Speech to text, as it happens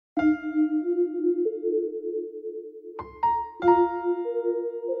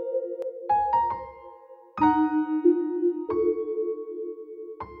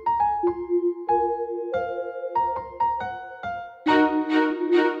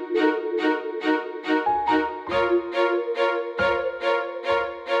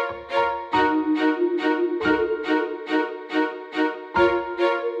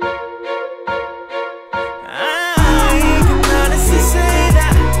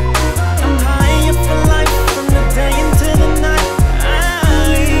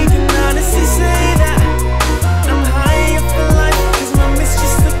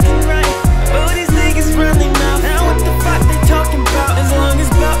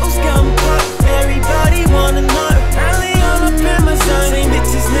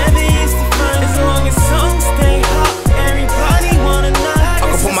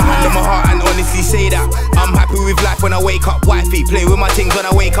play with my things when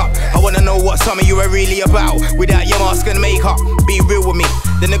I wake up. I wanna know what some of you are really about without your mask and makeup. Be real with me,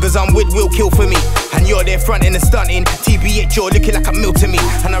 the niggas I'm with will kill for me, and you're there fronting and stunting. TBH, you're looking like a meal to me,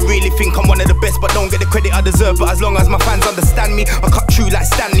 and I really think I'm one of the best, but don't get the credit I deserve. But as long as my fans understand me, I cut true like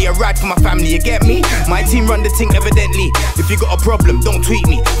Stanley. I ride for my family, you get me? My team run the thing evidently. If you got a problem, don't tweet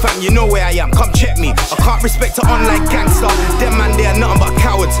me. Fam, you know where I am, come check me. I can't respect an online gangster. Them man, they are nothing but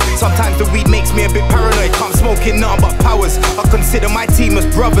cowards. Sometimes the weed makes me a bit paranoid. Can't smoke in nothing but powers. I consider my team as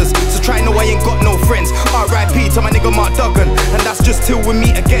brothers, so try know I ain't got no friends. R.I.P. to my nigga Mark Duggan, and that's just till we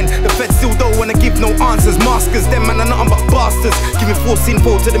meet again. The feds still don't wanna give no answers. Maskers, them man are nothing but bastards. Giving false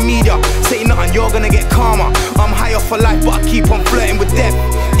info to the media. Say nothing, you're gonna get calmer. I'm high off for life, but I keep on flirting with death.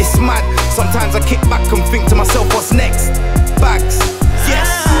 It's mad. Sometimes I kick back and think to myself, what's next? Bags, yes.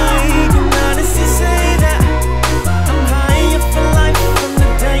 I can honestly say that I'm high up for life from the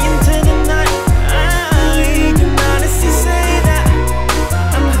day into the night. I can honestly say that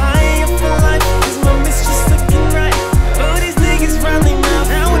I'm high up for life 'cause my mistress looking right. Oh, these niggas run their mouth.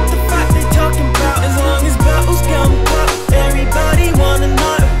 Now what the fuck they talking about? As long as bottles come pop, everybody wanna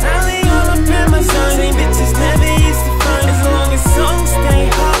know how they all up in my zone. Same bitches never used to find. As long as songs stay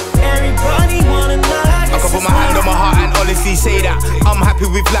hot, everybody wanna know. I can put my hand on my heart and honestly say that I'm happy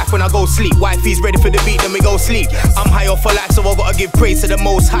with life when I go sleep. Wifey's ready for the beat, then we go sleep. I'm high off for life, so I gotta give praise to the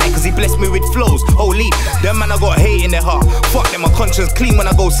Most High, 'cause he blessed me with flows. Holy, them man I got hate in their heart. Fuck them, my conscience clean when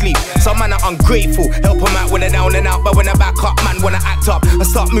I go sleep. Some man are ungrateful, help them out when they're down and out, but when I back up, man, when I act up and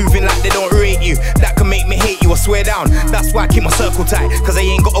start moving like they don't rate you, that can make me hate you, I swear down. That's why I keep my circle tight, 'cause I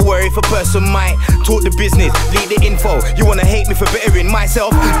ain't gotta worry if a person might talk the business, leak the info. You wanna hate me for bettering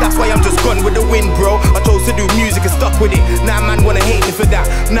myself, that's why I'm just gone with the wind, bro. I chose to do music and stuck with it. Now man wanna hate me for that.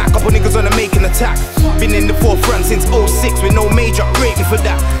 Now a couple niggas wanna make an attack. Been in the forefront since 06 with no major, rate me for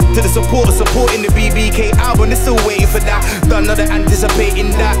that. To the supporters supporting the BBK album, they're still waiting for that. Done other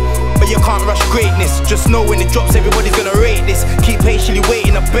anticipating that, but you can't rush greatness. Just know when it drops, everybody's gonna rate this. Keep patiently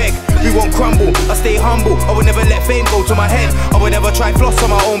waiting, I beg. We won't crumble, I stay humble. I would never let fame go to my head. I would never try floss on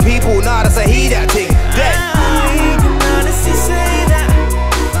my own people. Nah, that's a he that thing. Dead. I can honestly say